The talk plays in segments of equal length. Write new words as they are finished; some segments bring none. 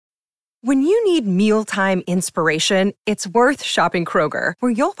When you need mealtime inspiration, it's worth shopping Kroger,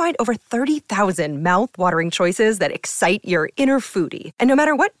 where you'll find over 30,000 mouth-watering choices that excite your inner foodie. And no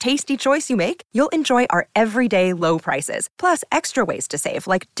matter what tasty choice you make, you'll enjoy our everyday low prices, plus extra ways to save,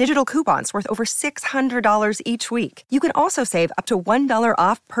 like digital coupons worth over $600 each week. You can also save up to $1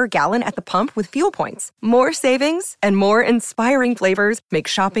 off per gallon at the pump with fuel points. More savings and more inspiring flavors make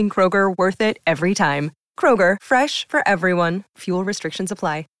shopping Kroger worth it every time. Kroger, fresh for everyone. Fuel restrictions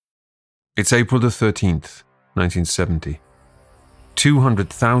apply. It's April the 13th, 1970.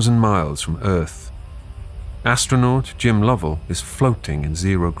 200,000 miles from Earth. Astronaut Jim Lovell is floating in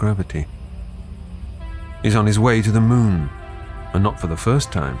zero gravity. He's on his way to the moon, and not for the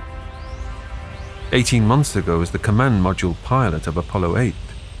first time. 18 months ago, as the command module pilot of Apollo 8,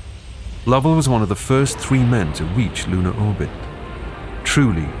 Lovell was one of the first 3 men to reach lunar orbit,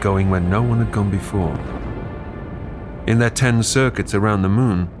 truly going where no one had gone before. In their 10 circuits around the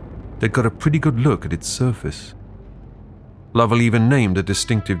moon, they got a pretty good look at its surface. Lovell even named a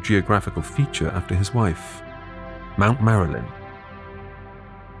distinctive geographical feature after his wife, Mount Marilyn.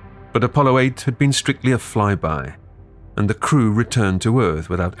 But Apollo 8 had been strictly a flyby, and the crew returned to Earth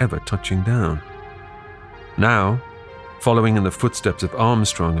without ever touching down. Now, following in the footsteps of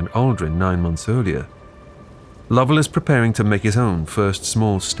Armstrong and Aldrin 9 months earlier, Lovell is preparing to make his own first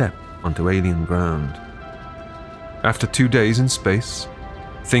small step onto alien ground. After 2 days in space,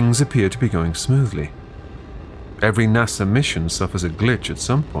 things appear to be going smoothly. Every NASA mission suffers a glitch at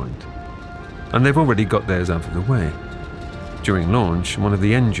some point, and they've already got theirs out of the way. During launch, one of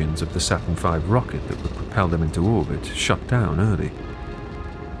the engines of the Saturn V rocket that would propel them into orbit shut down early.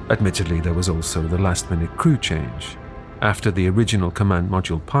 Admittedly, there was also the last-minute crew change, after the original command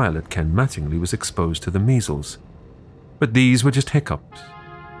module pilot, Ken Mattingly, was exposed to the measles. But these were just hiccups.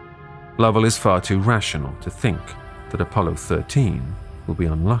 Lovell is far too rational to think that Apollo 13 will be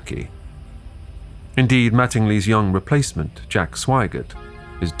unlucky. Indeed, Mattingly's young replacement, Jack Swigert,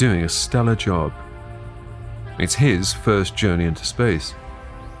 is doing a stellar job. It's his first journey into space,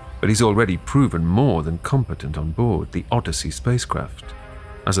 but he's already proven more than competent on board the Odyssey spacecraft,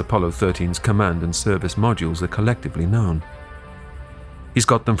 as Apollo 13's command and service modules are collectively known. He's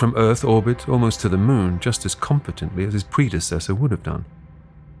got them from Earth orbit almost to the moon just as competently as his predecessor would have done.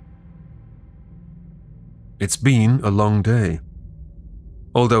 It's been a long day.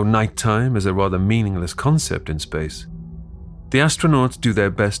 Although nighttime is a rather meaningless concept in space, the astronauts do their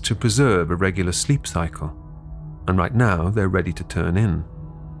best to preserve a regular sleep cycle, and right now they're ready to turn in.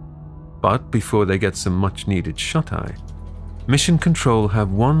 But before they get some much-needed shut-eye, Mission Control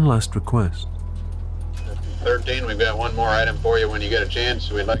have one last request. 13, we've got one more item for you when you get a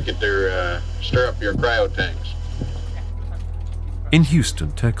chance. We'd like you to stir up your cryo tanks. In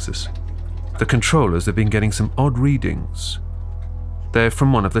Houston, Texas, the controllers have been getting some odd readings. They're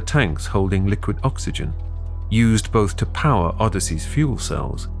from one of the tanks holding liquid oxygen, used both to power Odyssey's fuel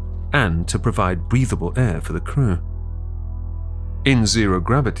cells and to provide breathable air for the crew. In zero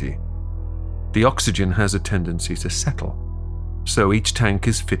gravity, the oxygen has a tendency to settle, so each tank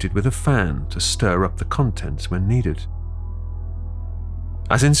is fitted with a fan to stir up the contents when needed.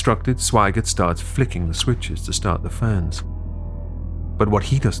 As instructed, Swigert starts flicking the switches to start the fans. But what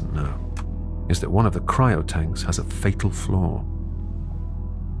he doesn't know is that one of the cryo tanks has a fatal flaw.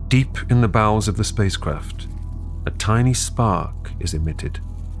 Deep in the bowels of the spacecraft, a tiny spark is emitted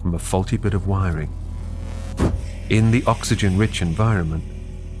from a faulty bit of wiring. In the oxygen-rich environment,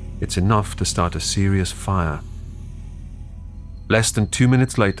 it's enough to start a serious fire. Less than 2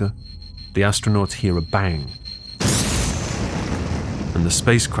 minutes later, the astronauts hear a bang, and the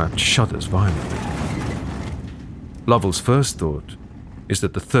spacecraft shudders violently. Lovell's first thought is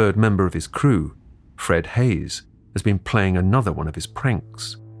that the third member of his crew, Fred Hayes, has been playing another one of his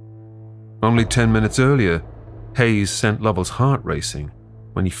pranks. Only 10 minutes earlier, Hayes sent Lovell's heart racing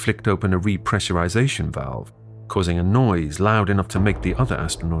when he flicked open a repressurization valve, causing a noise loud enough to make the other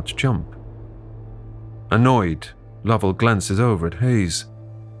astronauts jump. Annoyed, Lovell glances over at Hayes.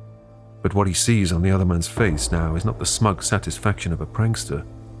 But what he sees on the other man's face now is not the smug satisfaction of a prankster,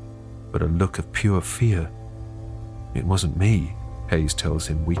 but a look of pure fear. "It wasn't me," Hayes tells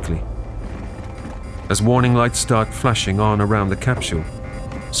him weakly. As warning lights start flashing on around the capsule,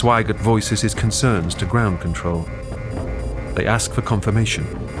 Swigert voices his concerns to ground control. They ask for confirmation,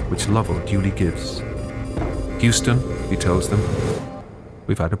 which Lovell duly gives. "Houston," he tells them,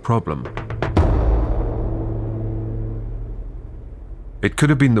 "we've had a problem." It could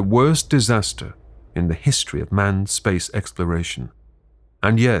have been the worst disaster in the history of manned space exploration.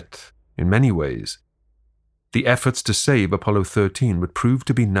 And yet, in many ways, the efforts to save Apollo 13 would prove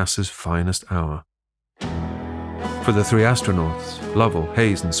to be NASA's finest hour. For the three astronauts, Lovell,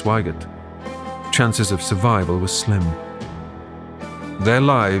 Hayes, and Swigert, chances of survival were slim. Their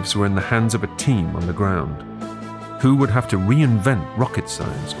lives were in the hands of a team on the ground, who would have to reinvent rocket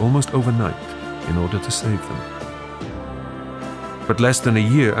science almost overnight in order to save them. But less than a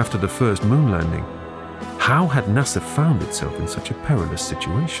year after the first moon landing, how had NASA found itself in such a perilous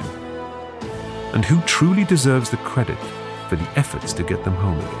situation? And who truly deserves the credit for the efforts to get them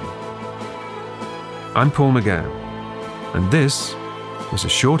home again? I'm Paul McGann, and this was a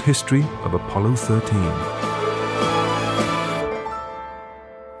short history of Apollo 13.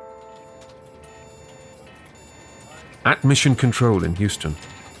 At Mission Control in Houston,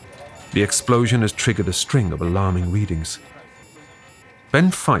 the explosion has triggered a string of alarming readings.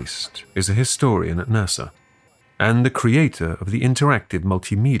 Ben Feist is a historian at NASA and the creator of the interactive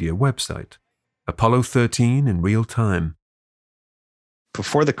multimedia website, Apollo 13 in Real Time.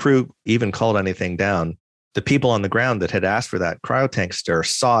 Before the crew even called anything down, the people on the ground that had asked for that cryotank stir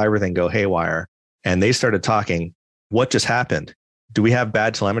saw everything go haywire, and they started talking, what just happened? Do we have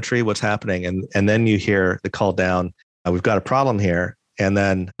bad telemetry? What's happening? And then you hear the call down, we've got a problem here. And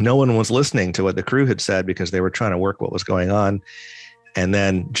then no one was listening to what the crew had said because they were trying to work what was going on. And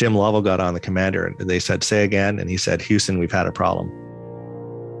then Jim Lovell got on the commander and they said, say again. And he said, Houston, we've had a problem.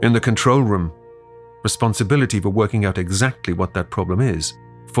 In the control room, responsibility for working out exactly what that problem is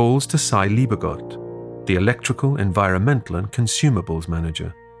falls to Cy Liebergott, the electrical, environmental, and consumables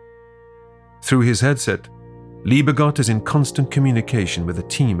manager. Through his headset, Liebergott is in constant communication with a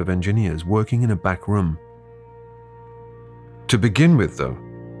team of engineers working in a back room. To begin with, though,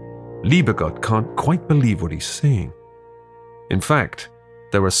 Liebergott can't quite believe what he's seeing. In fact,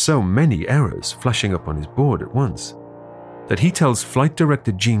 there are so many errors flashing up on his board at once that he tells Flight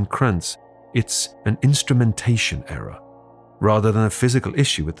Director Gene Kranz it's an instrumentation error rather than a physical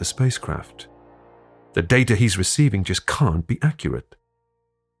issue with the spacecraft. The data he's receiving just can't be accurate.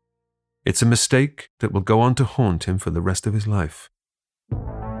 It's a mistake that will go on to haunt him for the rest of his life.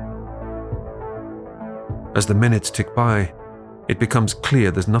 As the minutes tick by, it becomes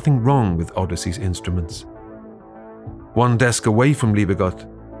clear there's nothing wrong with Odyssey's instruments. One desk away from Liebergott,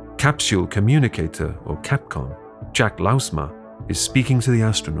 Capsule Communicator, or Capcom, Jack Lausma, is speaking to the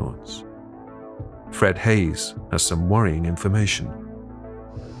astronauts. Fred Hayes has some worrying information.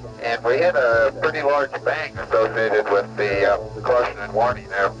 And we had a pretty large bang associated with the caution and warning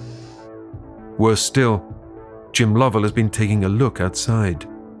there. Worse still, Jim Lovell has been taking a look outside.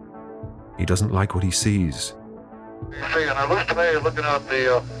 He doesn't like what he sees. You see, on our list today, looking at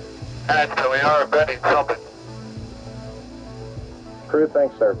the hatch, so we are betting something. Crew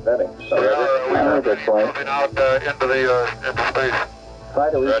thinks they're betting. So we are moving out into space.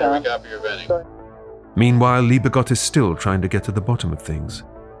 Fight a recon. Copy your betting. Meanwhile, Liebergott is still trying to get to the bottom of things.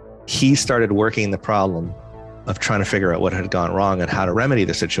 He started working the problem of trying to figure out what had gone wrong and how to remedy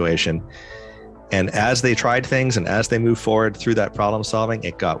the situation. And as they tried things and as they moved forward through that problem solving,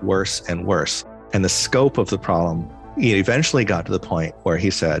 it got worse and worse. And the scope of the problem, he eventually got to the point where he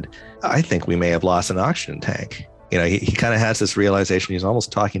said, I think we may have lost an oxygen tank. You know, he kind of has this realization. He's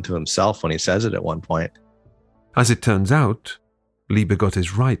almost talking to himself when he says it at one point. As it turns out, Liebergott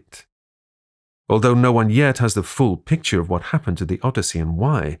is right. Although no one yet has the full picture of what happened to the Odyssey and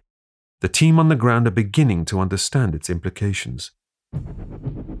why, the team on the ground are beginning to understand its implications.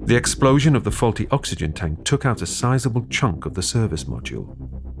 The explosion of the faulty oxygen tank took out a sizable chunk of the service module,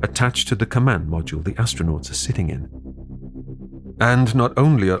 attached to the command module the astronauts are sitting in. And not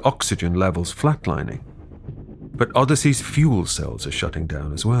only are oxygen levels flatlining, but Odyssey's fuel cells are shutting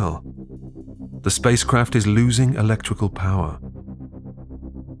down as well. The spacecraft is losing electrical power.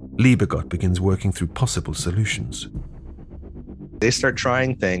 Liebergott begins working through possible solutions. They start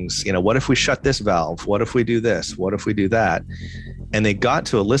trying things, what if we shut this valve? What if we do this? What if we do that? And they got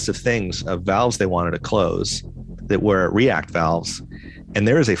to a list of things, of valves they wanted to close that were react valves. And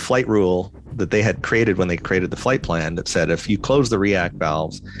there is a flight rule that they had created when they created the flight plan that said if you close the react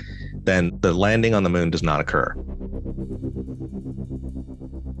valves, then the landing on the moon does not occur.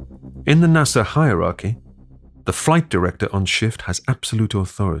 In the NASA hierarchy, the flight director on shift has absolute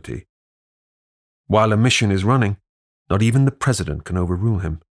authority. While a mission is running, not even the president can overrule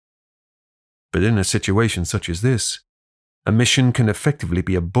him. But in a situation such as this, a mission can effectively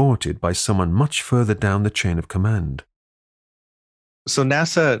be aborted by someone much further down the chain of command. So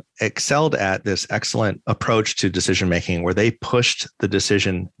NASA excelled at this excellent approach to decision-making where they pushed the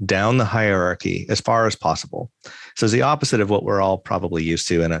decision down the hierarchy as far as possible. So it's the opposite of what we're all probably used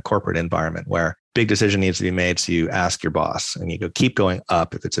to in a corporate environment where big decision needs to be made. So you ask your boss and you go, keep going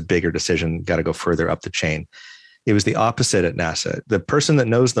up. If it's a bigger decision, you got to go further up the chain. It was the opposite at NASA. The person that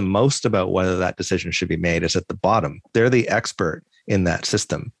knows the most about whether that decision should be made is at the bottom. They're the expert in that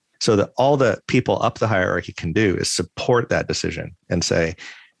system. So that all the people up the hierarchy can do is support that decision and say,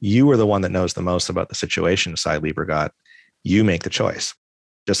 you are the one that knows the most about the situation, Cy Liebergott. You make the choice.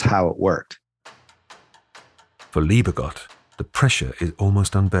 Just how it worked. For Liebergott, the pressure is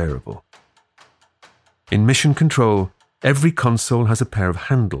almost unbearable. In mission control, every console has a pair of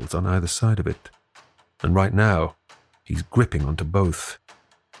handles on either side of it. And right now, he's gripping onto both.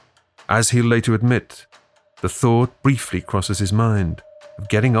 As he'll later admit, the thought briefly crosses his mind of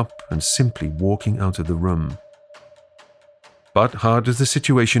getting up and simply walking out of the room. But hard as the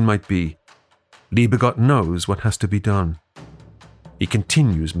situation might be, Liebergott knows what has to be done. He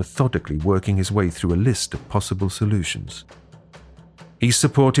continues methodically working his way through a list of possible solutions. He's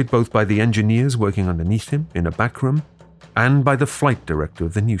supported both by the engineers working underneath him in a back room and by the flight director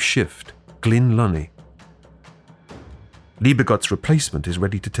of the new shift, Glyn Lunny. Liebergott's replacement is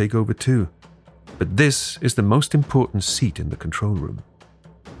ready to take over too, but this is the most important seat in the control room.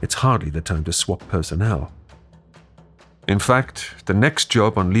 It's hardly the time to swap personnel. In fact, the next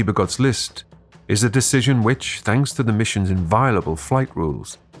job on Liebergott's list is a decision which, thanks to the mission's inviolable flight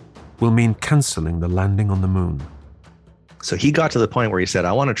rules, will mean cancelling the landing on the moon. So he got to the point where he said,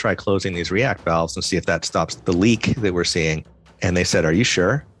 I want to try closing these react valves and see if that stops the leak that we're seeing. And they said, are you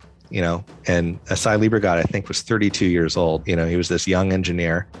sure? And Cy Liebergott, I think, was 32 years old. He was this young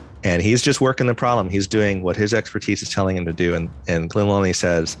engineer, and he's just working the problem. He's doing what his expertise is telling him to do. And Glyn Lunny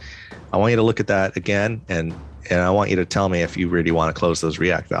says, I want you to look at that again, and I want you to tell me if you really want to close those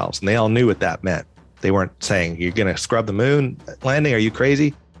react valves. And they all knew what that meant. They weren't saying, you're going to scrub the moon landing? Are you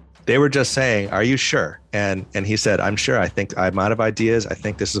crazy? They were just saying, are you sure? And he said, I'm sure. I think I'm out of ideas. I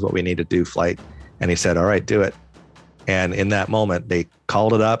think this is what we need to do, flight. And he said, all right, do it. And in that moment, they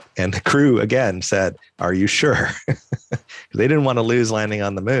called it up, and the crew again said, are you sure? They didn't want to lose landing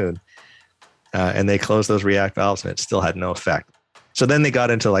on the moon. And they closed those react valves, and it still had no effect. So then they got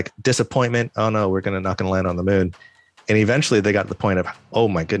into like disappointment. Oh no, we're not going to land on the moon. And eventually they got to the point of, oh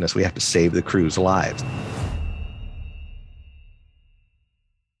my goodness, we have to save the crew's lives.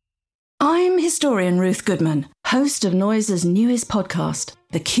 I'm historian Ruth Goodman, host of Noiser's newest podcast,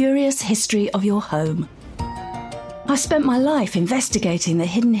 The Curious History of Your Home. I've spent my life investigating the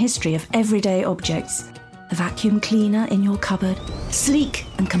hidden history of everyday objects. The vacuum cleaner in your cupboard, sleek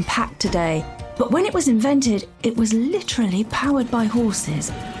and compact today, but when it was invented, it was literally powered by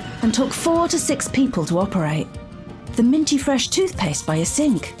horses and took 4 to 6 people to operate. The minty fresh toothpaste by your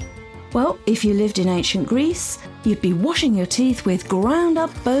sink. Well, if you lived in ancient Greece, you'd be washing your teeth with ground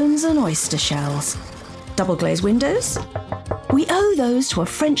up bones and oyster shells. Double glazed windows? We owe those to a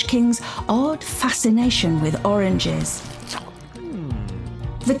French king's odd fascination with oranges.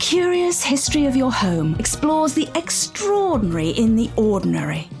 The Curious History of Your Home explores the extraordinary in the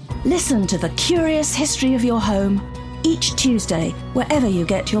ordinary. Listen to The Curious History of Your Home each Tuesday, wherever you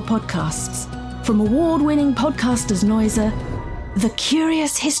get your podcasts. From award-winning podcasters Noiser, The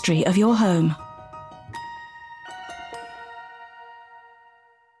Curious History of Your Home.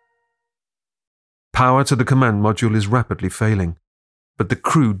 Power to the command module is rapidly failing, but the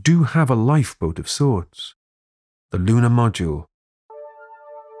crew do have a lifeboat of sorts, the lunar module.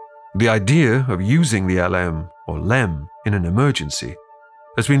 The idea of using the LM, or LEM, in an emergency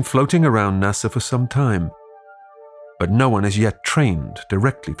has been floating around NASA for some time, but no one has yet trained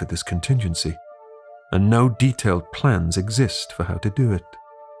directly for this contingency, and no detailed plans exist for how to do it.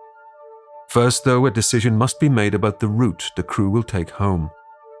 First, though, a decision must be made about the route the crew will take home.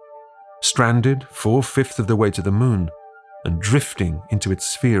 Stranded 4/5 of the way to the moon and drifting into its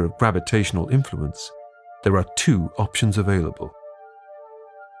sphere of gravitational influence, there are 2 options available.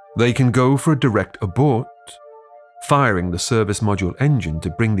 They can go for a direct abort, firing the service module engine to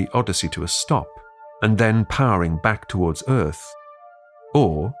bring the Odyssey to a stop and then powering back towards Earth,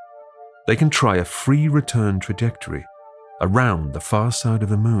 or they can try a free return trajectory around the far side of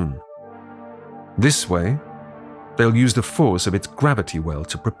the moon. This way, they'll use the force of its gravity well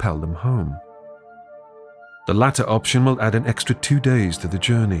to propel them home. The latter option will add an extra 2 days to the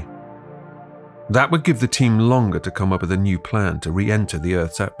journey. That would give the team longer to come up with a new plan to re-enter the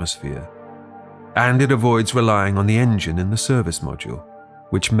Earth's atmosphere. And it avoids relying on the engine in the service module,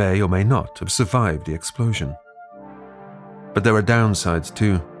 which may or may not have survived the explosion. But there are downsides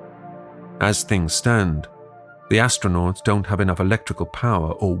too. As things stand, the astronauts don't have enough electrical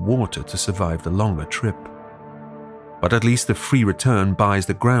power or water to survive the longer trip. But at least the free return buys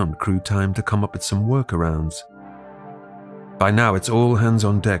the ground crew time to come up with some workarounds. By now, it's all hands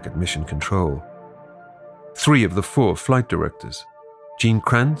on deck at Mission Control. 3 of the 4 flight directors, Gene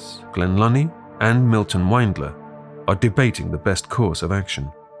Kranz, Glyn Lunny, and Milton Weindler, are debating the best course of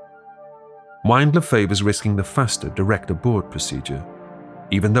action. Windler favors risking the faster direct-aboard procedure,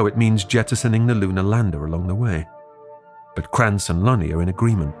 even though it means jettisoning the lunar lander along the way. But Krantz and Lunny are in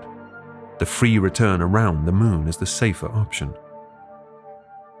agreement. The free return around the moon is the safer option.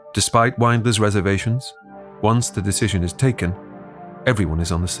 Despite Windler's reservations, once the decision is taken, everyone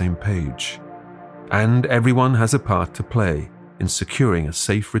is on the same page. And everyone has a part to play in securing a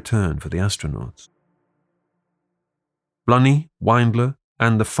safe return for the astronauts. Lunny, Windler,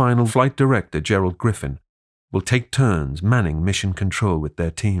 and the final flight director, Gerald Griffin, will take turns manning mission control with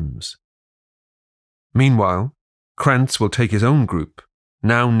their teams. Meanwhile, Krantz will take his own group,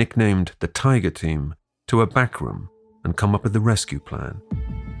 now nicknamed the Tiger Team, to a back room and come up with the rescue plan.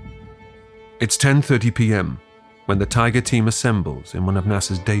 It's 10:30 p.m. when the Tiger Team assembles in one of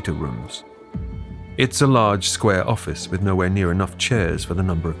NASA's data rooms. It's a large square office with nowhere near enough chairs for the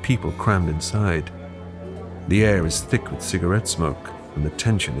number of people crammed inside. The air is thick with cigarette smoke and the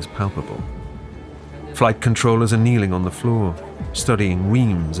tension is palpable. Flight controllers are kneeling on the floor, studying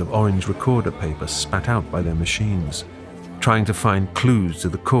reams of orange recorder paper spat out by their machines, trying to find clues to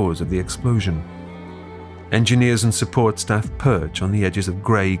the cause of the explosion. Engineers and support staff perch on the edges of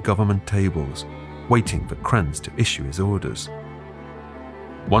grey government tables, waiting for Krantz to issue his orders.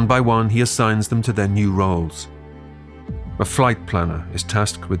 One by one, he assigns them to their new roles. A flight planner is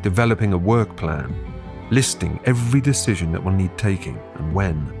tasked with developing a work plan, listing every decision that will need taking and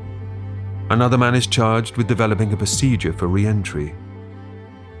when. Another man is charged with developing a procedure for re-entry.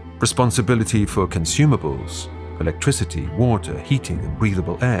 Responsibility for consumables, electricity, water, heating, and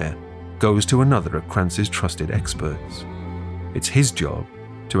breathable air goes to another of Krantz's trusted experts. It's his job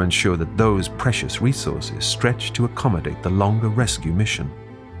to ensure that those precious resources stretch to accommodate the longer rescue mission.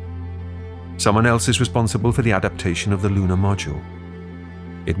 Someone else is responsible for the adaptation of the lunar module.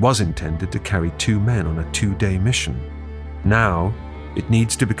 It was intended to carry 2 men on a 2-day mission. Now, it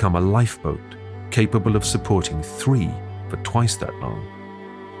needs to become a lifeboat capable of supporting 3 for twice that long.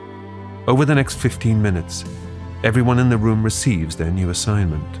 Over the next 15 minutes, everyone in the room receives their new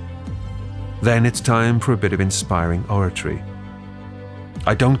assignment. Then it's time for a bit of inspiring oratory.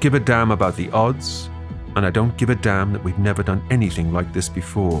 I don't give a damn about the odds, and I don't give a damn that we've never done anything like this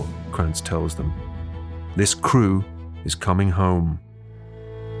before, Krantz tells them. This crew is coming home.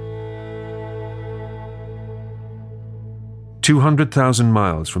 200,000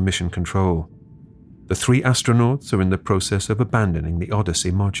 miles from mission control, the 3 astronauts are in the process of abandoning the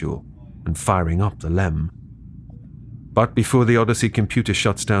Odyssey module and firing up the LEM. But before the Odyssey computer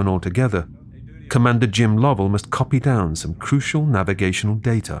shuts down altogether, Commander Jim Lovell must copy down some crucial navigational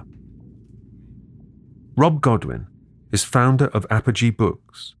data. Rob Godwin is founder of Apogee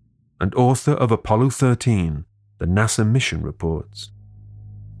Books and author of Apollo 13, the NASA Mission Reports.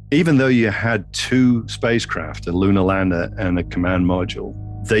 Even though you had 2 spacecraft, a lunar lander and a command module,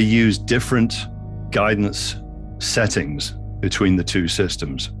 they used different guidance settings between the 2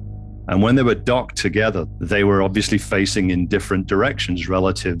 systems. And when they were docked together, they were obviously facing in different directions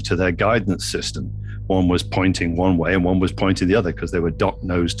relative to their guidance system. One was pointing one way and one was pointing the other because they were docked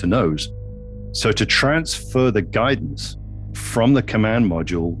nose to nose. So to transfer the guidance from the command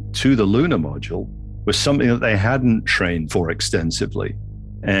module to the lunar module was something that they hadn't trained for extensively.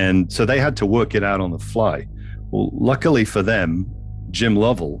 And so they had to work it out on the fly. Well, luckily for them, Jim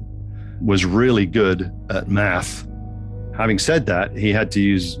Lovell was really good at math. Having said that, he had to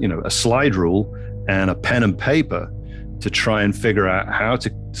use, a slide rule and a pen and paper to try and figure out how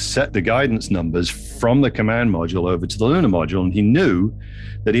to set the guidance numbers from the command module over to the lunar module. And he knew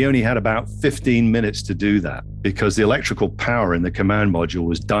that he only had about 15 minutes to do that because the electrical power in the command module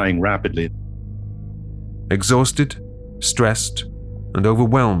was dying rapidly. Exhausted, stressed, and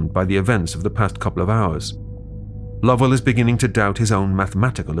overwhelmed by the events of the past couple of hours, Lovell is beginning to doubt his own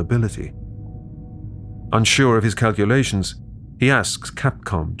mathematical ability. Unsure of his calculations, he asks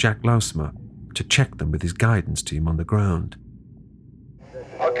Capcom Jack Lousma to check them with his guidance team on the ground.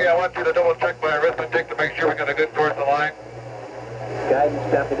 Okay, I want you to double check my arithmetic to make sure we got a good course of line.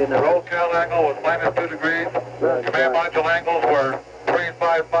 Guidance copied in the Roll cal angle was -2 degrees. Command module angles were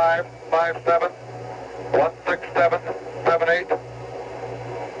 355, 57, 167, 78,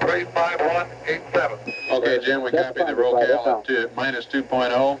 351, 87. Okay, Jim, we copied the roll cal to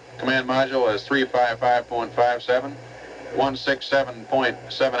 -2.0. Command module is 355.57,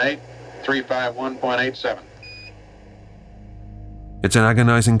 167.78, 351.87. It's an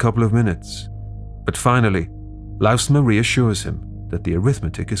agonizing couple of minutes, but finally, Lousma reassures him that the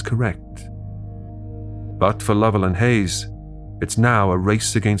arithmetic is correct. But for Lovell and Hayes, it's now a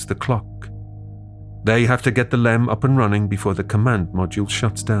race against the clock. They have to get the LEM up and running before the command module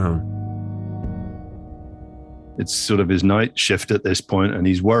shuts down. It's sort of his night shift at this point, and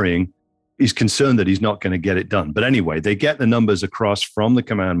he's worrying. He's concerned that he's not going to get it done. But anyway, they get the numbers across from the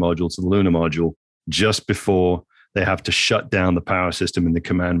command module to the lunar module just before they have to shut down the power system in the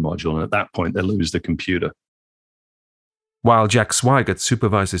command module. And at that point, they lose the computer. While Jack Swigert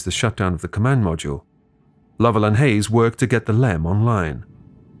supervises the shutdown of the command module, Lovell and Hayes work to get the LEM online.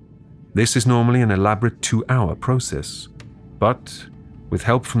 This is normally an elaborate 2-hour process, but with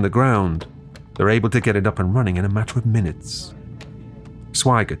help from the ground, they're able to get it up and running in a matter of minutes.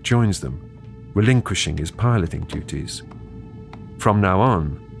 Swigert joins them, relinquishing his piloting duties. From now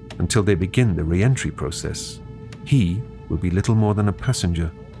on, until they begin the re-entry process, he will be little more than a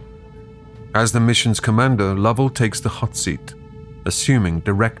passenger. As the mission's commander, Lovell takes the hot seat, assuming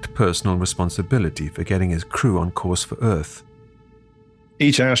direct personal responsibility for getting his crew on course for Earth.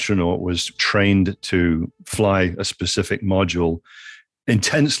 Each astronaut was trained to fly a specific module,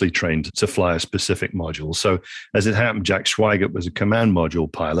 intensely trained to fly a specific module. So as it happened, Jack Swigert was a command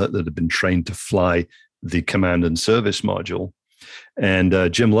module pilot that had been trained to fly the command and service module.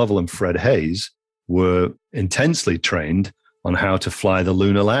 And Jim Lovell and Fred Hayes were intensely trained on how to fly the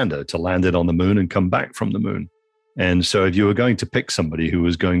lunar lander, to land it on the moon and come back from the moon. And so if you were going to pick somebody who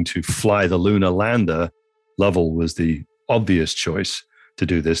was going to fly the lunar lander, Lovell was the obvious choice to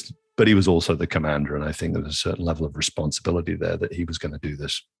do this, but he was also the commander. And I think there was a certain level of responsibility there that he was going to do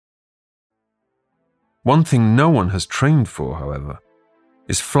this. One thing no one has trained for, however,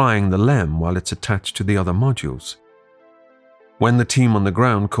 is flying the LEM while it's attached to the other modules. When the team on the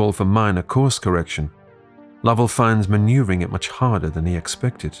ground call for minor course correction, Lovell finds maneuvering it much harder than he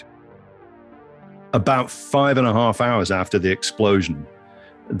expected. About 5.5 hours after the explosion,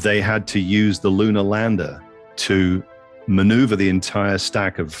 they had to use the lunar lander to maneuver the entire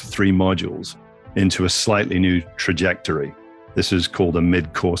stack of 3 modules into a slightly new trajectory. This is called a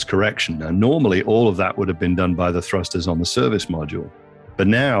mid-course correction. Now, normally all of that would have been done by the thrusters on the service module. But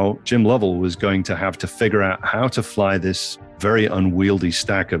now Jim Lovell was going to have to figure out how to fly this very unwieldy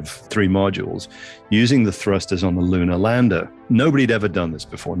stack of 3 modules using the thrusters on the lunar lander. Nobody had ever done this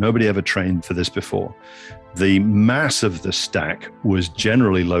before. Nobody ever trained for this before. The mass of the stack was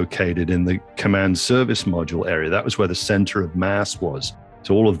generally located in the command service module area. That was where the center of mass was.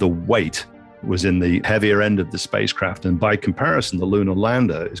 So all of the weight was in the heavier end of the spacecraft. And by comparison, the lunar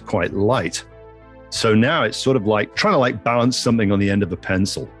lander is quite light. So now it's sort of like trying to balance something on the end of a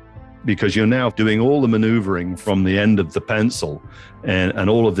pencil, because you're now doing all the maneuvering from the end of the pencil and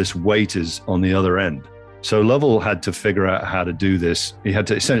all of this weight is on the other end. So Lovell had to figure out how to do this. He had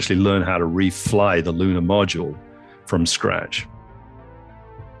to essentially learn how to refly the lunar module from scratch.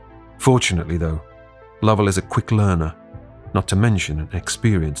 Fortunately, though, Lovell is a quick learner, not to mention an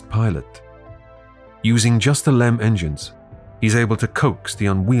experienced pilot. Using just the LEM engines, he's able to coax the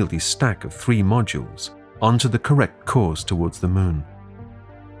unwieldy stack of 3 modules onto the correct course towards the moon.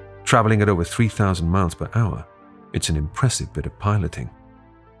 Traveling at over 3,000 miles per hour, it's an impressive bit of piloting.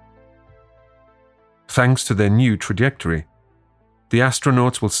 Thanks to their new trajectory, the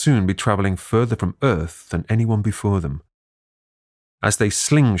astronauts will soon be traveling further from Earth than anyone before them. As they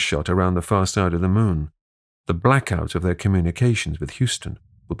slingshot around the far side of the moon, the blackout of their communications with Houston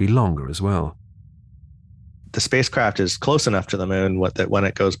will be longer as well. The spacecraft is close enough to the moon that when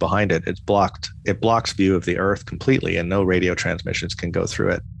it goes behind it, it blocks view of the Earth completely, and no radio transmissions can go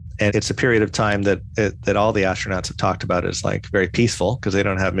through it. And it's a period of time that all the astronauts have talked about is very peaceful, because they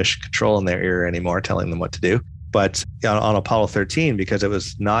don't have mission control in their ear anymore telling them what to do. But on Apollo 13, because it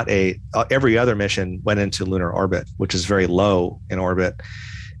was not every other mission went into lunar orbit, which is very low in orbit.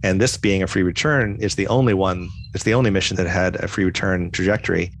 And this being a free return is the only one. It's the only mission that had a free return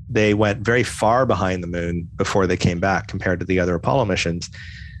trajectory. They went very far behind the moon before they came back compared to the other Apollo missions.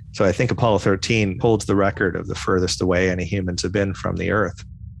 So I think Apollo 13 holds the record of the furthest away any humans have been from the Earth.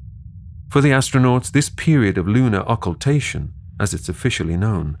 For the astronauts, this period of lunar occultation, as it's officially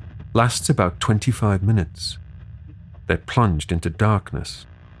known, lasts about 25 minutes. They're plunged into darkness,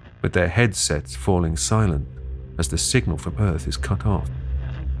 with their headsets falling silent as the signal from Earth is cut off.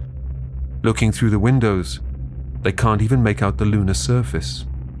 Looking through the windows, they can't even make out the lunar surface,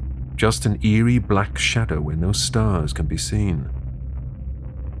 just an eerie black shadow where no stars can be seen.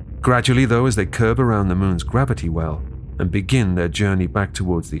 Gradually, though, as they curve around the moon's gravity well and begin their journey back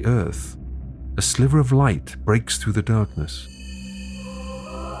towards the Earth, a sliver of light breaks through the darkness.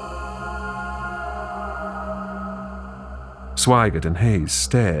 Swigert and Hayes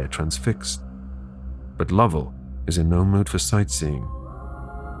stare transfixed, but Lovell is in no mood for sightseeing.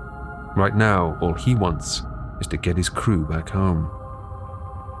 Right now, all he wants is to get his crew back home.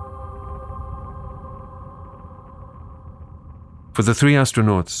 For the 3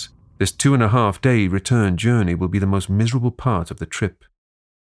 astronauts, This 2.5-day return journey will be the most miserable part of the trip.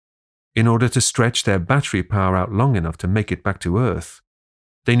 In order to stretch their battery power out long enough to make it back to Earth,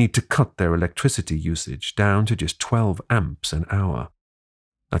 they need to cut their electricity usage down to just 12 amps an hour.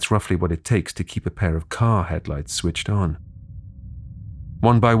 That's roughly what it takes to keep a pair of car headlights switched on.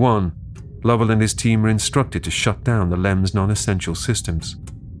 One by one, Lovell and his team are instructed to shut down the LEM's non-essential systems.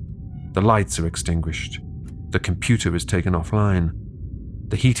 The lights are extinguished. The computer is taken offline.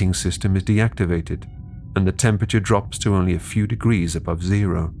 The heating system is deactivated, and the temperature drops to only a few degrees above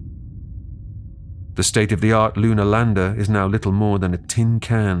zero. The state-of-the-art lunar lander is now little more than a tin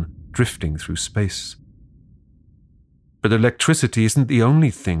can drifting through space. But electricity isn't the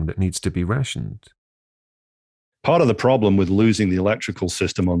only thing that needs to be rationed. Part of the problem with losing the electrical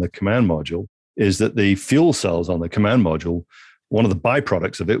system on the command module is that the fuel cells on the command module, one of the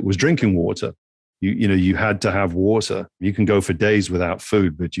byproducts of it was drinking water. You had to have water. You can go for days without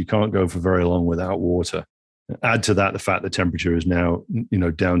food, but you can't go for very long without water. Add to that the fact the temperature is now,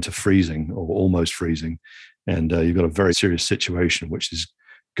 down to freezing or almost freezing. And you've got a very serious situation, which is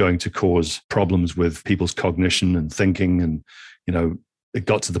going to cause problems with people's cognition and thinking. And, it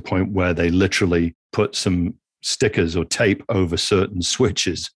got to the point where they literally put some stickers or tape over certain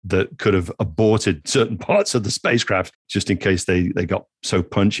switches that could have aborted certain parts of the spacecraft just in case they got so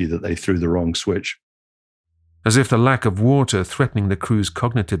punchy that they threw the wrong switch. As if the lack of water threatening the crew's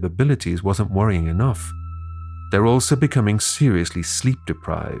cognitive abilities wasn't worrying enough, they're also becoming seriously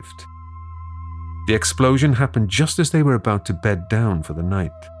sleep-deprived. The explosion happened just as they were about to bed down for the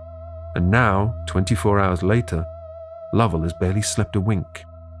night. And now, 24 hours later, Lovell has barely slept a wink.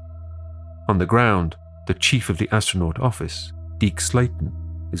 On the ground, the chief of the astronaut office, Deke Slayton,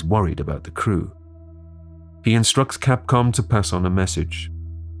 is worried about the crew. He instructs Capcom to pass on a message.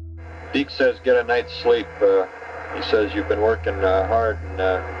 Deke says get a night's sleep. He says you've been working hard and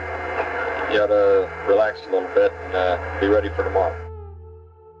you ought to relax a little bit and be ready for tomorrow.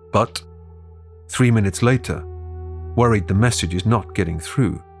 But 3 minutes later, worried the message is not getting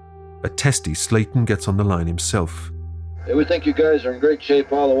through, a testy Slayton gets on the line himself. Hey, we think you guys are in great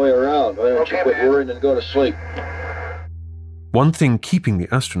shape all the way around. Why don't you quit worrying and go to sleep? One thing keeping the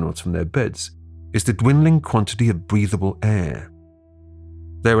astronauts from their beds is the dwindling quantity of breathable air.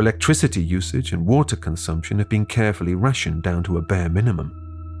 Their electricity usage and water consumption have been carefully rationed down to a bare minimum.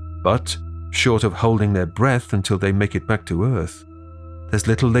 But, short of holding their breath until they make it back to Earth, there's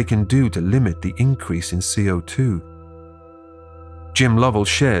little they can do to limit the increase in CO2. Jim Lovell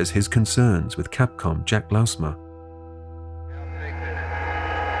shares his concerns with Capcom Jack Lousma.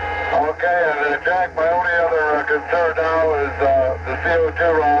 Okay, and Jack, my only other concern now is the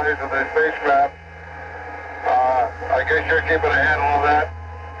CO2 rise of the spacecraft. I guess you're keeping a handle on that?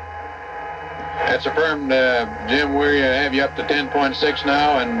 That's affirmed, Jim. We have you up to 10.6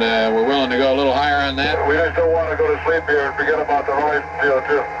 now, and we're willing to go a little higher on that. We just don't want to go to sleep here and forget about the rise in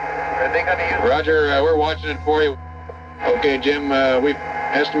CO2. Are they going to use... Roger, we're watching it for you. Okay, Jim, we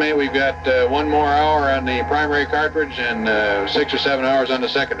estimate we've got 1 more hour on the primary cartridge and 6 or 7 hours on the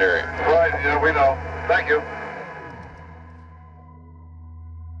secondary. Right, yeah, we know. Thank you.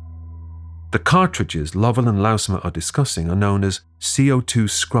 The cartridges Lovell and Lousma are discussing are known as CO2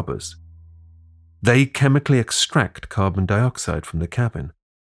 scrubbers. They chemically extract carbon dioxide from the cabin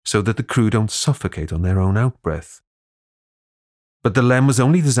so that the crew don't suffocate on their own outbreath. But the LEM was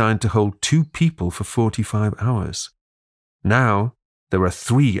only designed to hold 2 people for 45 hours. Now, there are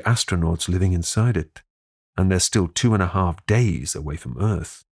 3 astronauts living inside it, and they're still 2.5 days away from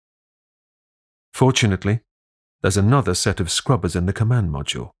Earth. Fortunately, there's another set of scrubbers in the command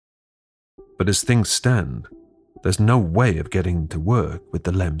module. But as things stand, there's no way of getting them to work with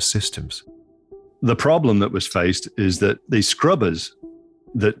the LEM systems. The problem that was faced is that these scrubbers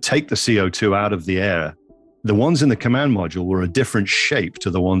that take the CO2 out of the air, the ones in the command module were a different shape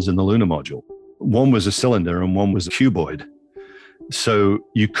to the ones in the lunar module. One was a cylinder and one was a cuboid. So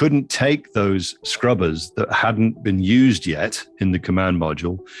you couldn't take those scrubbers that hadn't been used yet in the command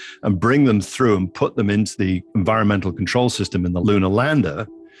module and bring them through and put them into the environmental control system in the lunar lander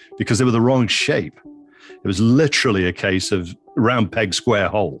because they were the wrong shape. It was literally a case of round peg, square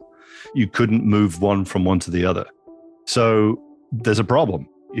hole. You couldn't move one from one to the other. So there's a problem.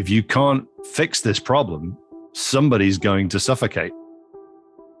 If you can't fix this problem, somebody's going to suffocate.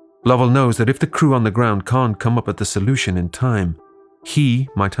 Lovell knows that if the crew on the ground can't come up with the solution in time, he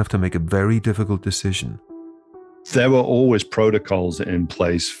might have to make a very difficult decision. There were always protocols in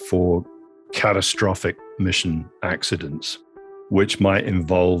place for catastrophic mission accidents, which might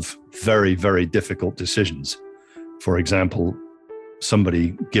involve very, very difficult decisions. For example,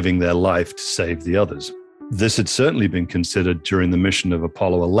 somebody giving their life to save the others. This had certainly been considered during the mission of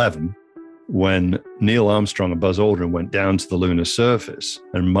Apollo 11, when Neil Armstrong and Buzz Aldrin went down to the lunar surface,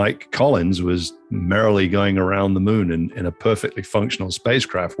 and Mike Collins was merrily going around the moon in a perfectly functional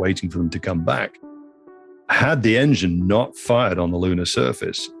spacecraft waiting for them to come back. Had the engine not fired on the lunar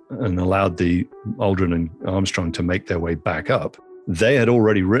surface and allowed the Aldrin and Armstrong to make their way back up, they had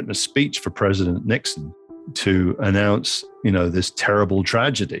already written a speech for President Nixon to announce, this terrible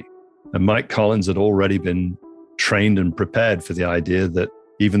tragedy. And Mike Collins had already been trained and prepared for the idea that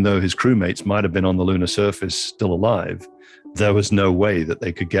even though his crewmates might have been on the lunar surface still alive, there was no way that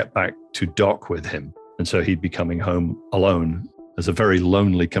they could get back to dock with him. And so he'd be coming home alone as a very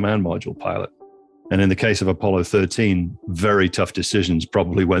lonely command module pilot. And in the case of Apollo 13, very tough decisions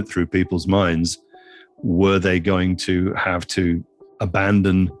probably went through people's minds. Were they going to have to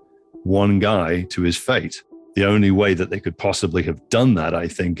abandon one guy to his fate? The only way that they could possibly have done that, I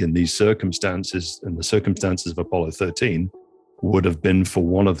think, in these circumstances, in the circumstances of Apollo 13, would have been for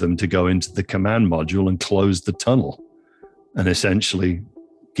one of them to go into the command module and close the tunnel and essentially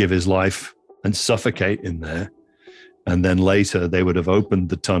give his life and suffocate in there. And then later they would have opened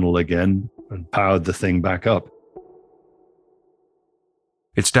the tunnel again and powered the thing back up.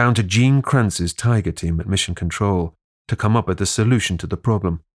 It's down to Gene Kranz's Tiger team at Mission Control to come up with a solution to the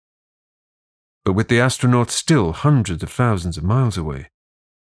problem. But with the astronauts still hundreds of thousands of miles away,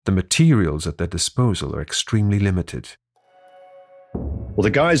 the materials at their disposal are extremely limited. Well, the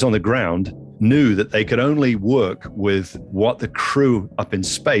guys on the ground knew that they could only work with what the crew up in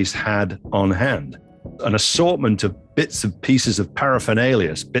space had on hand. An assortment of bits and pieces of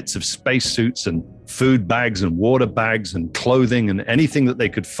paraphernalia, bits of spacesuits and food bags and water bags and clothing and anything that they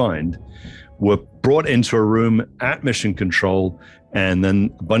could find were brought into a room at Mission Control. And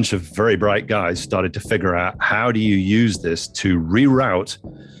then a bunch of very bright guys started to figure out, how do you use this to reroute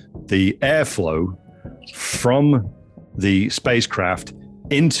the airflow from the spacecraft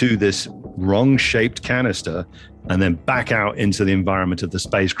into this wrong-shaped canister and then back out into the environment of the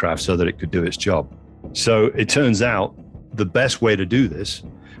spacecraft so that it could do its job. So it turns out the best way to do this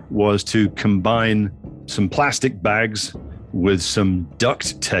was to combine some plastic bags with some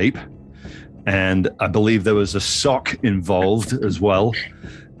duct tape, and I believe there was a sock involved as well.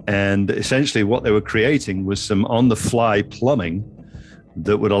 And essentially what they were creating was some on-the-fly plumbing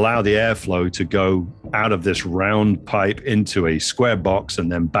that would allow the airflow to go out of this round pipe into a square box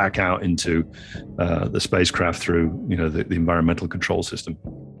and then back out into the spacecraft through, the environmental control system.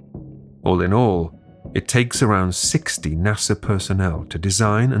 All in all, it takes around 60 NASA personnel to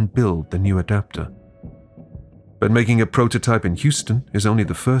design and build the new adapter. But making a prototype in Houston is only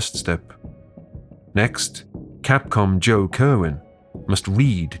the first step. Next, Capcom Joe Kerwin must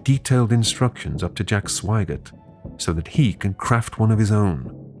read detailed instructions up to Jack Swigert so that he can craft one of his own.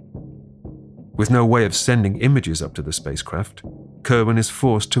 With no way of sending images up to the spacecraft, Kerwin is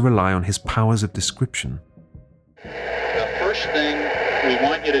forced to rely on his powers of description. The first thing we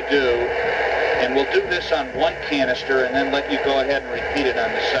want you to do, and we'll do this on one canister and then let you go ahead and repeat it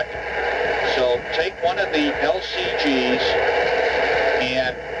on the second. So take one of the LCGs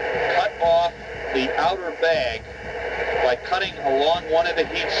and cut off the outer bag by cutting along one of the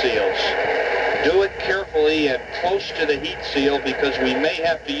heat seals. Do it carefully and close to the heat seal because we may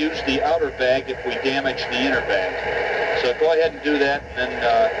have to use the outer bag if we damage the inner bag. So go ahead and do that, and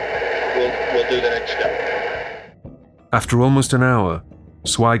then we'll do the next step. After almost an hour,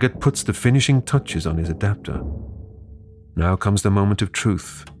 Swigert puts the finishing touches on his adapter. Now comes the moment of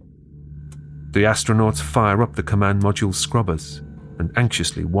truth. The astronauts fire up the command module scrubbers and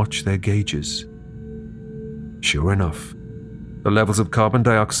anxiously watch their gauges. Sure enough, the levels of carbon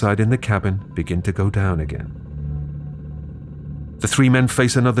dioxide in the cabin begin to go down again. The three men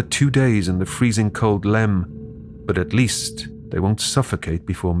face another 2 days in the freezing cold LEM, but at least they won't suffocate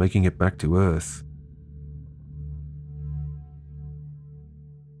before making it back to Earth.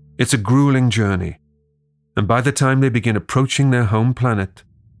 It's a grueling journey, and by the time they begin approaching their home planet,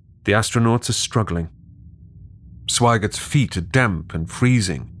 the astronauts are struggling. Swigert's feet are damp and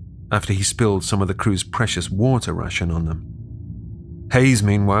freezing after he spilled some of the crew's precious water ration on them. Hayes,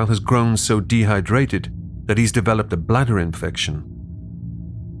 meanwhile, has grown so dehydrated that he's developed a bladder infection.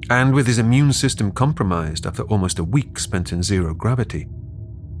 And with his immune system compromised after almost a week spent in zero gravity,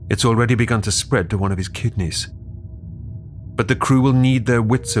 it's already begun to spread to one of his kidneys. But the crew will need their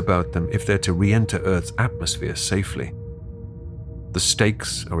wits about them if they're to re-enter Earth's atmosphere safely. The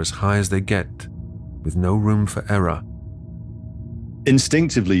stakes are as high as they get, with no room for error.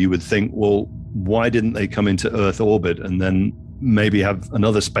 Instinctively, you would think, well, why didn't they come into Earth orbit and then maybe have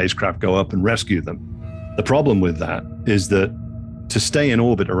another spacecraft go up and rescue them? The problem with that is that To stay in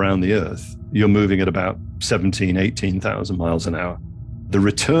orbit around the Earth, you're moving at about 17,000, 18,000 miles an hour. The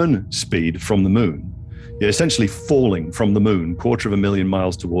return speed from the moon, you're essentially falling from the moon, 250,000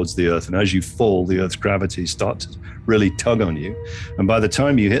 miles towards the Earth. And as you fall, the Earth's gravity starts to really tug on you. And by the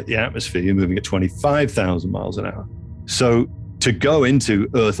time you hit the atmosphere, you're moving at 25,000 miles an hour. So to go into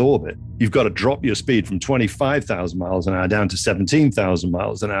Earth orbit, you've got to drop your speed from 25,000 miles an hour down to 17,000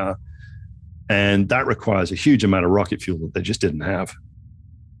 miles an hour. And that requires a huge amount of rocket fuel that they just didn't have.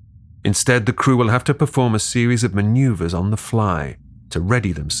 Instead, the crew will have to perform a series of maneuvers on the fly to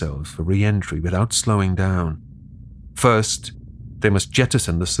ready themselves for re-entry without slowing down. First, they must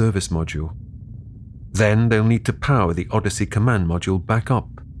jettison the service module. Then they'll need to power the Odyssey command module back up,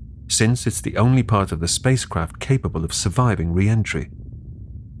 since it's the only part of the spacecraft capable of surviving re-entry.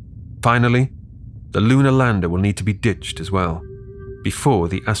 Finally, the lunar lander will need to be ditched as well, before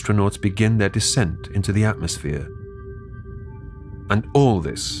the astronauts begin their descent into the atmosphere. And all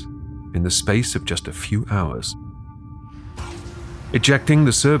this in the space of just a few hours. Ejecting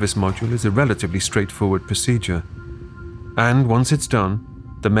the service module is a relatively straightforward procedure, and once it's done,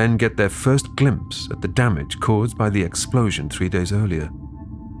 the men get their first glimpse at the damage caused by the explosion 3 days earlier.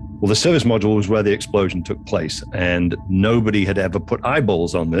 Well, the service module was where the explosion took place, and nobody had ever put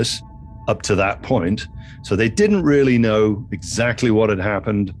eyeballs on this up to that point. So they didn't really know exactly what had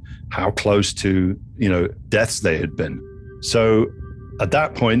happened, how close to, deaths they had been. So at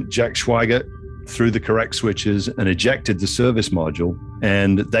that point, Jack Schweiger threw the correct switches and ejected the service module.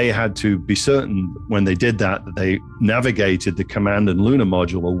 And they had to be certain when they did that they navigated the command and lunar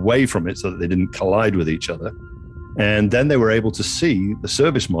module away from it so that they didn't collide with each other. And then they were able to see the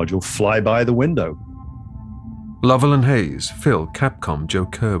service module fly by the window. Lovell and Hayes fill Capcom Joe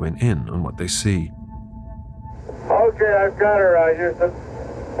Kerwin in on what they see. Okay, I've got her, Houston.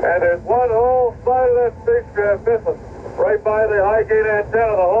 And there's one whole side of that spacecraft missing. Right by the high gate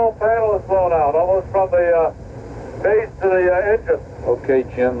antenna, the whole panel is blown out, almost from the base to the engine. Okay,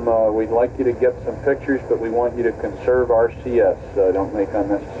 Jim, we'd like you to get some pictures, but we want you to conserve RCS. Don't make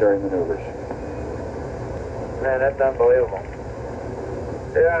unnecessary maneuvers. Man, that's unbelievable.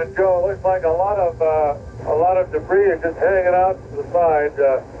 Yeah, Joe, it looks like a lot of debris is just hanging out to the side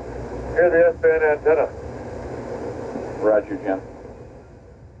near the S-band antenna. Roger, Jim.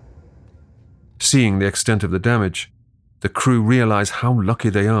 Seeing the extent of the damage, the crew realize how lucky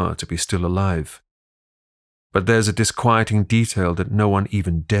they are to be still alive. But there's a disquieting detail that no one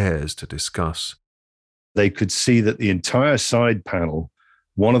even dares to discuss. They could see that the entire side panel,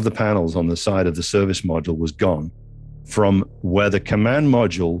 one of the panels on the side of the service module, was gone. From where the command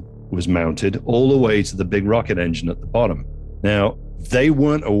module was mounted all the way to the big rocket engine at the bottom. Now, they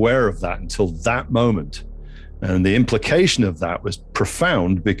weren't aware of that until that moment. And the implication of that was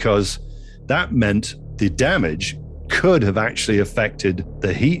profound, because that meant the damage could have actually affected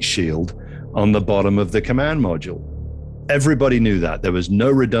the heat shield on the bottom of the command module. Everybody knew that. There was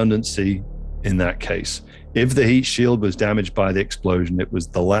no redundancy in that case. If the heat shield was damaged by the explosion, it was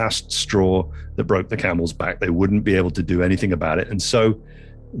the last straw that broke the camel's back. They wouldn't be able to do anything about it. And so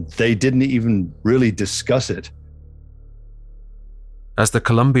they didn't even really discuss it. As the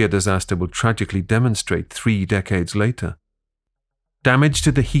Columbia disaster will tragically demonstrate 3 decades later, damage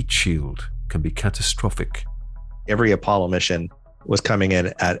to the heat shield can be catastrophic. Every Apollo mission was coming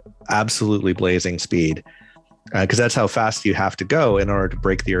in at absolutely blazing speed, because that's how fast you have to go in order to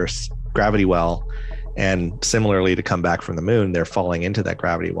break the Earth's gravity well. And similarly, to come back from the moon, they're falling into that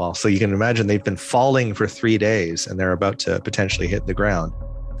gravity well. So you can imagine they've been falling for 3 days and they're about to potentially hit the ground.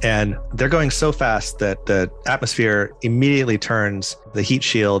 And they're going so fast that the atmosphere immediately turns the heat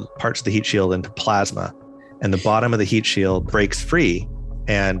shield, parts of the heat shield, into plasma. And the bottom of the heat shield breaks free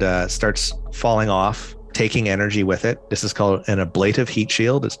and starts falling off, taking energy with it. This is called an ablative heat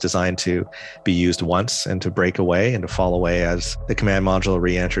shield. It's designed to be used once and to break away and to fall away as the command module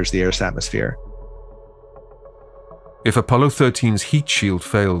re-enters the Earth's atmosphere. If Apollo 13's heat shield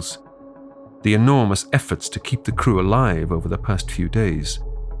fails, the enormous efforts to keep the crew alive over the past few days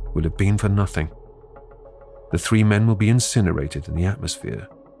will have been for nothing. The 3 men will be incinerated in the atmosphere.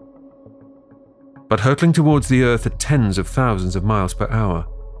 But hurtling towards the Earth at tens of thousands of miles per hour,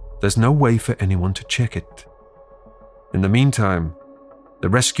 there's no way for anyone to check it. In the meantime, the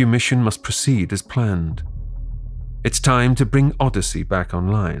rescue mission must proceed as planned. It's time to bring Odyssey back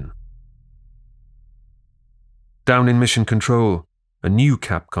online. Down in Mission Control, a new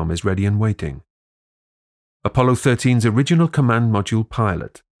Capcom is ready and waiting. Apollo 13's original command module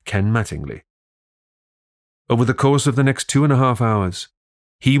pilot, Ken Mattingly. Over the course of the next 2.5 hours,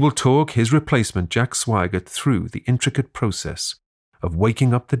 he will talk his replacement Jack Swigert through the intricate process of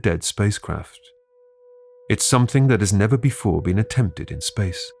waking up the dead spacecraft. It's something that has never before been attempted in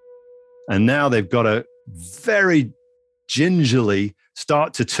space. And now they've got to very gingerly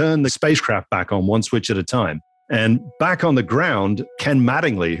start to turn the spacecraft back on one switch at a time. And back on the ground, Ken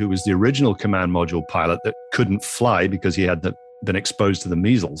Mattingly, who was the original command module pilot that couldn't fly because he had been exposed to the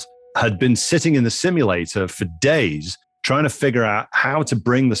measles, had been sitting in the simulator for days trying to figure out how to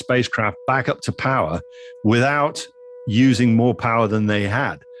bring the spacecraft back up to power without using more power than they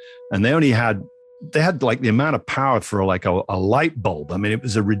had. And they had like the amount of power for like a light bulb. I mean, it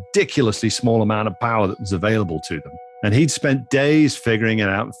was a ridiculously small amount of power that was available to them. And he'd spent days figuring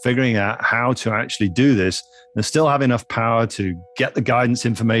out how to actually do this and still have enough power to get the guidance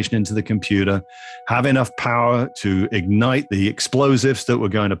information into the computer, have enough power to ignite the explosives that were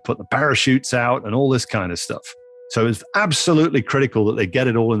going to put the parachutes out and all this kind of stuff. So it's absolutely critical that they get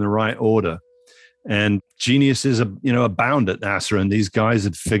it all in the right order. And geniuses abound at NASA, and these guys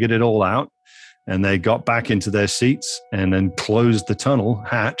had figured it all out. And they got back into their seats and then closed the tunnel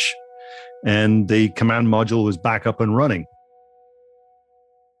hatch, and the command module was back up and running.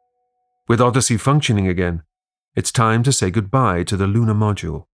 With Odyssey functioning again, it's time to say goodbye to the lunar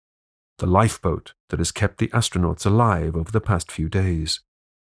module, the lifeboat that has kept the astronauts alive over the past few days.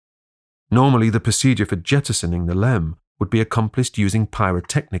 Normally, the procedure for jettisoning the LEM would be accomplished using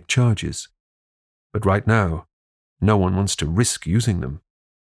pyrotechnic charges. But right now, no one wants to risk using them.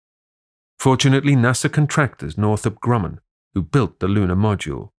 Fortunately, NASA contractors Northrop Grumman, who built the lunar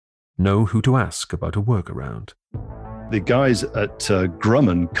module, know who to ask about a workaround. The guys at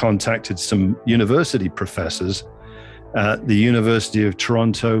Grumman contacted some university professors at the University of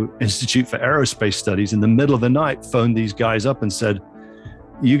Toronto Institute for Aerospace Studies in the middle of the night, phoned these guys up and said,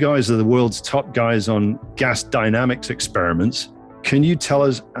 "You guys are the world's top guys on gas dynamics experiments. Can you tell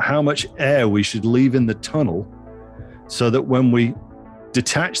us how much air we should leave in the tunnel so that when we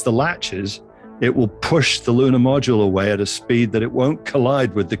detach the latches, it will push the lunar module away at a speed that it won't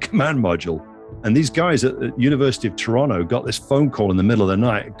collide with the command module?" And these guys at the University of Toronto got this phone call in the middle of the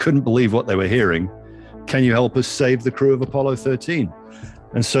night, couldn't believe what they were hearing. "Can you help us save the crew of Apollo 13?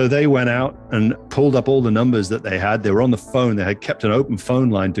 And so they went out and pulled up all the numbers that they had. They were on the phone. They had kept an open phone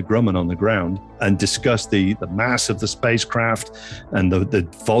line to Grumman on the ground and discussed the mass of the spacecraft and the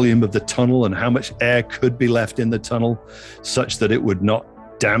volume of the tunnel and how much air could be left in the tunnel such that it would not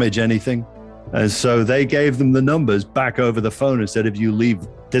damage anything. And so they gave them the numbers back over the phone and said, if you leave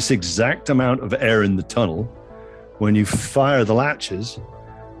this exact amount of air in the tunnel, when you fire the latches,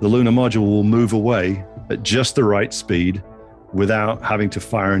 the lunar module will move away at just the right speed without having to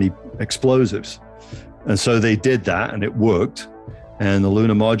fire any explosives. And so they did that, and it worked. And the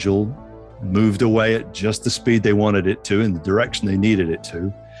lunar module moved away at just the speed they wanted it to, in the direction they needed it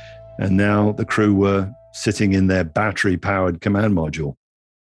to. And now the crew were sitting in their battery-powered command module.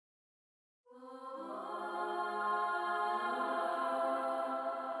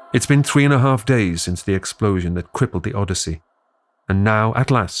 It's been 3.5 days since the explosion that crippled the Odyssey. And now,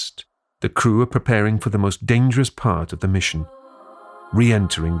 at last, the crew are preparing for the most dangerous part of the mission,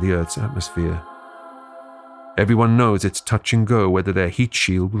 re-entering the Earth's atmosphere. Everyone knows it's touch and go whether their heat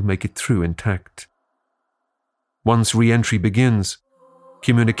shield will make it through intact. Once re-entry begins,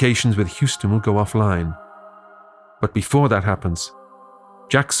 communications with Houston will go offline. But before that happens,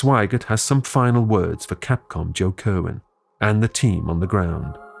 Jack Swigert has some final words for Capcom Joe Kerwin and the team on the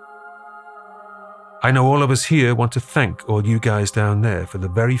ground. "I know all of us here want to thank all you guys down there for the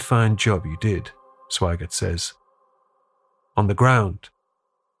very fine job you did," Swigert says. On the ground,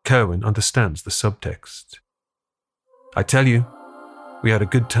 Kerwin understands the subtext. "I tell you, we had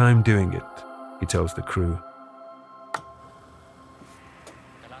a good time doing it," he tells the crew.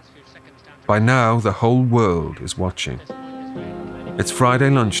 By now, the whole world is watching. It's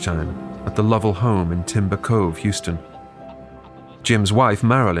Friday lunchtime at the Lovell home in Timber Cove, Houston. Jim's wife,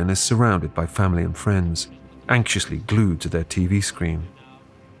 Marilyn, is surrounded by family and friends, anxiously glued to their TV screen.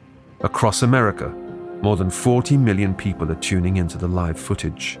 Across America, more than 40 million people are tuning into the live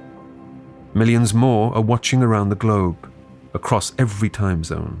footage. Millions more are watching around the globe, across every time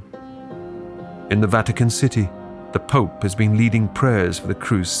zone. In the Vatican City, the Pope has been leading prayers for the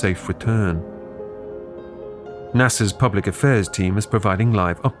crew's safe return. NASA's public affairs team is providing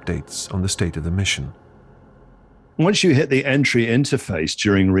live updates on the state of the mission. Once you hit the entry interface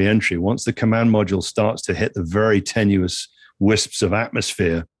during re-entry, once the command module starts to hit the very tenuous wisps of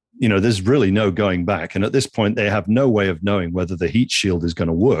atmosphere, there's really no going back. And at this point, they have no way of knowing whether the heat shield is going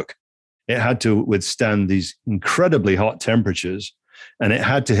to work. It had to withstand these incredibly hot temperatures, and it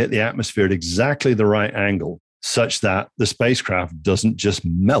had to hit the atmosphere at exactly the right angle such that the spacecraft doesn't just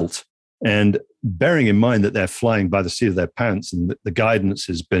melt. And bearing in mind that they're flying by the seat of their pants and the guidance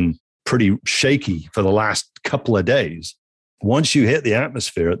has been pretty shaky for the last couple of days. Once you hit the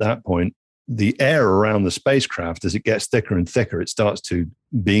atmosphere at that point, the air around the spacecraft, as it gets thicker and thicker, it starts to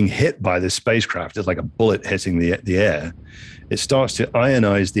being hit by this spacecraft. It's like a bullet hitting the air. It starts to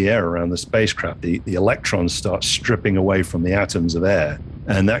ionize the air around the spacecraft. The electrons start stripping away from the atoms of air,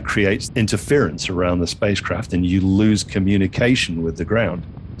 and that creates interference around the spacecraft, and you lose communication with the ground.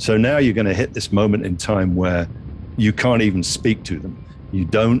 So now you're going to hit this moment in time where you can't even speak to them. You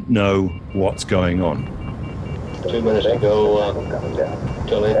don't know what's going on. 2 minutes to go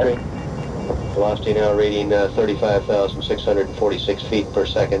till entry. Velocity now reading 35,646 feet per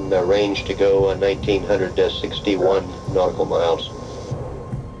second. Range to go 1,961 nautical miles.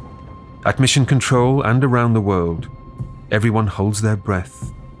 At Mission Control and around the world, everyone holds their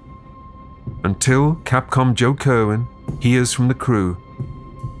breath. Until Capcom Joe Kerwin hears from the crew,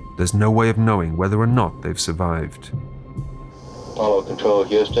 there's no way of knowing whether or not they've survived. Apollo Control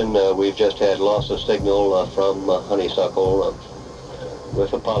Houston, we've just had loss of signal from Honeysuckle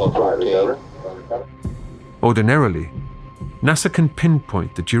with Apollo 14. Ordinarily, NASA can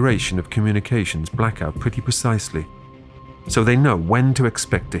pinpoint the duration of communications blackout pretty precisely, so they know when to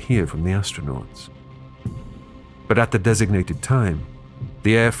expect to hear from the astronauts. But at the designated time,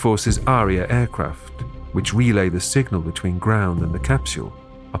 the Air Force's Aria aircraft, which relay the signal between ground and the capsule,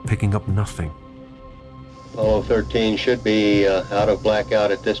 are picking up nothing. Apollo 13 should be out of blackout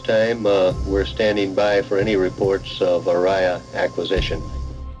at this time. We're standing by for any reports of Aria acquisition.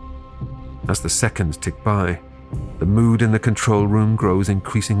 As the seconds tick by, the mood in the control room grows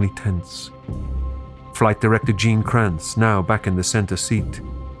increasingly tense. Flight Director Gene Kranz, now back in the center seat,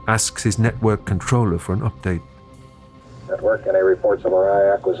 asks his network controller for an update. Network, any reports of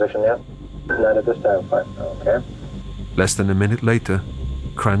Aria acquisition yet? Not at this time, fine. Okay. Less than a minute later,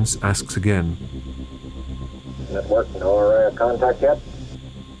 Kranz asks again. Network, no Aria contact yet?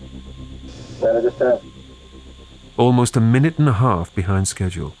 Not at this time. Almost a minute and a half behind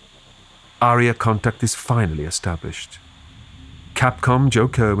schedule, Aria contact is finally established. Capcom Joe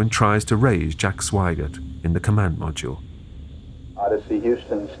Kerwin tries to raise Jack Swigert in the command module. Odyssey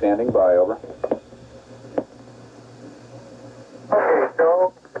Houston standing by, over. Okay,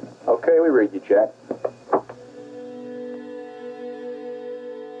 Joe. Okay, we read you, Jack.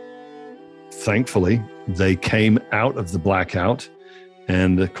 Thankfully, they came out of the blackout.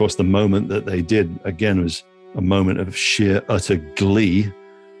 And of course, the moment that they did, again, was a moment of sheer, utter glee,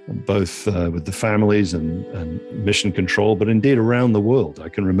 both with the families and Mission Control, but indeed around the world. I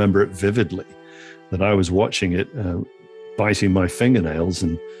can remember it vividly, that I was watching it, biting my fingernails,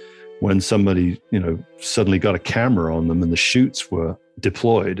 and when somebody, suddenly got a camera on them and the chutes were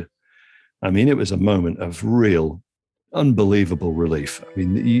deployed, I mean, it was a moment of real, unbelievable relief. I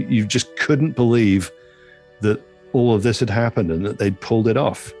mean, you just couldn't believe that all of this had happened and that they'd pulled it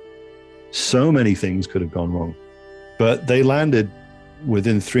off. So many things could have gone wrong, but they landed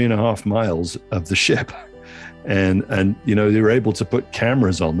within 3.5 miles of the ship, and they were able to put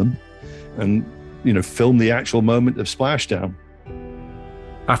cameras on them and film the actual moment of splashdown.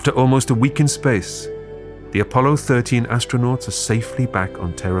 After almost a week in space, the Apollo 13 astronauts are safely back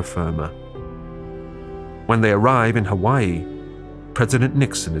on terra firma. When they arrive in Hawaii, President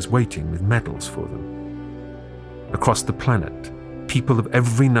Nixon is waiting with medals for them. Across the planet, people of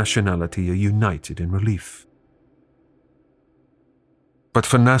every nationality are united in relief. But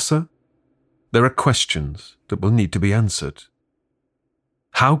for NASA, there are questions that will need to be answered.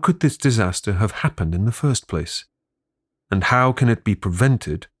 How could this disaster have happened in the first place? And how can it be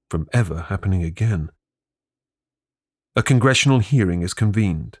prevented from ever happening again? A congressional hearing is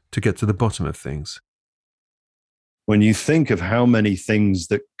convened to get to the bottom of things. When you think of how many things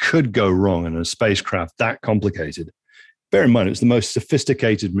that could go wrong in a spacecraft that complicated, bear in mind it was the most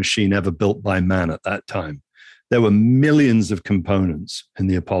sophisticated machine ever built by man at that time. There were millions of components in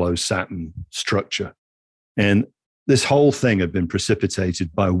the Apollo Saturn structure. And this whole thing had been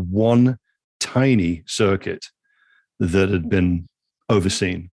precipitated by one tiny circuit that had been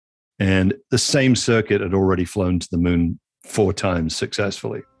overseen. And the same circuit had already flown to the moon 4 times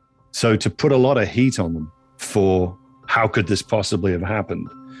successfully. So to put a lot of heat on them for how could this possibly have happened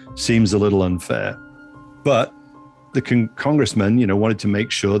seems a little unfair. But the congressmen, wanted to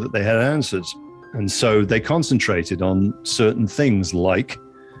make sure that they had answers. And so they concentrated on certain things like,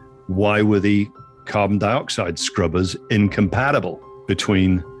 why were the carbon dioxide scrubbers incompatible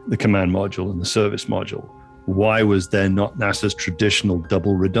between the command module and the service module? Why was there not NASA's traditional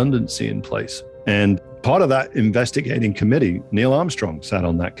double redundancy in place? And part of that investigating committee, Neil Armstrong sat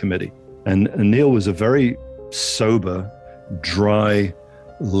on that committee. And Neil was a very sober, dry,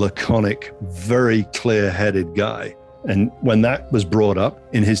 laconic, very clear-headed guy. And when that was brought up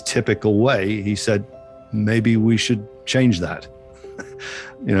in his typical way, he said, maybe we should change that.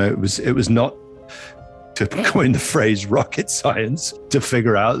 It was not, to coin the phrase, rocket science to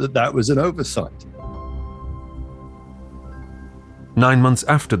figure out that was an oversight. 9 months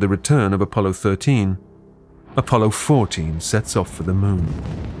after the return of Apollo 13, Apollo 14 sets off for the moon,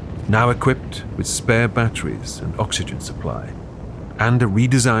 now equipped with spare batteries and oxygen supply, and a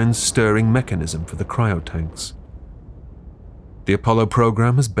redesigned stirring mechanism for the cryotanks. The Apollo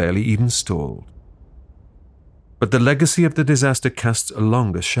program has barely even stalled. But the legacy of the disaster casts a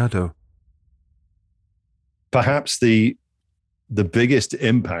longer shadow. Perhaps the biggest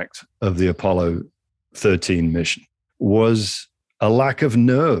impact of the Apollo 13 mission was a lack of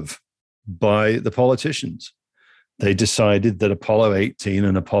nerve by the politicians. They decided that Apollo 18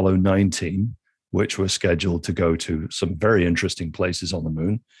 and Apollo 19, which were scheduled to go to some very interesting places on the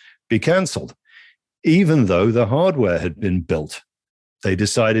moon, be canceled. Even though the hardware had been built, they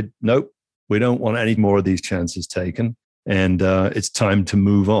decided, nope, we don't want any more of these chances taken, and it's time to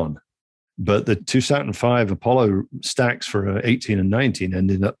move on. But the two Saturn V Apollo stacks for 18 and 19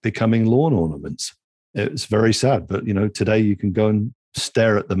 ended up becoming lawn ornaments. It's very sad, but today you can go and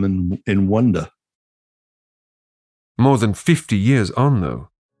stare at them in wonder. More than 50 years on, though,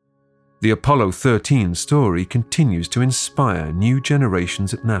 the Apollo 13 story continues to inspire new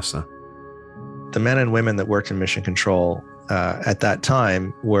generations at NASA. The men and women that worked in mission control at that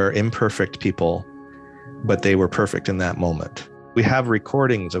time were imperfect people, but they were perfect in that moment. We have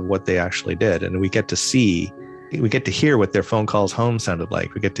recordings of what they actually did, and we get to hear what their phone calls home sounded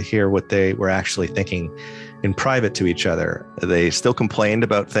like. We get to hear what they were actually thinking in private to each other. They still complained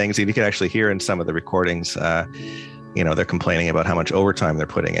about things. You can actually hear in some of the recordings, they're complaining about how much overtime they're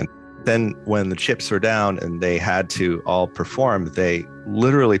putting in. Then when the chips were down and they had to all perform, they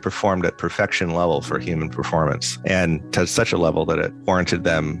literally performed at perfection level for human performance, and to such a level that it warranted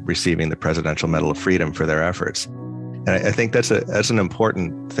them receiving the Presidential Medal of Freedom for their efforts. And I think that's an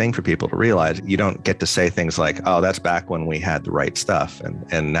important thing for people to realize. You don't get to say things like, oh, that's back when we had the right stuff,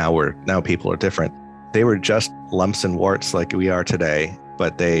 and now people are different. They were just lumps and warts like we are today,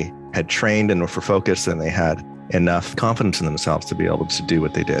 but they had trained and were focused, and they had enough confidence in themselves to be able to do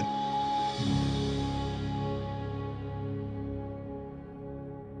what they did.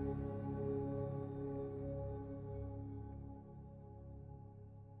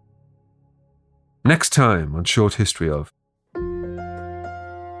 Next time on Short History Of,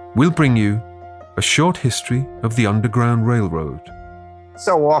 we'll bring you a short history of the Underground Railroad.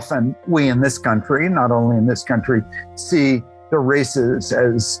 So often we in this country, not only in this country, see the races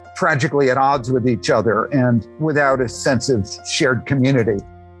as tragically at odds with each other and without a sense of shared community.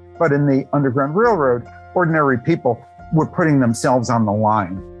 But in the Underground Railroad, ordinary people were putting themselves on the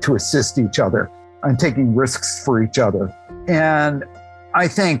line to assist each other and taking risks for each other. And I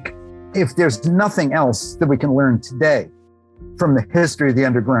think if there's nothing else that we can learn today from the history of the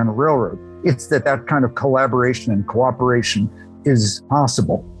Underground Railroad, it's that kind of collaboration and cooperation is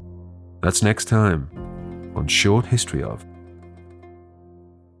possible. That's next time on Short History Of.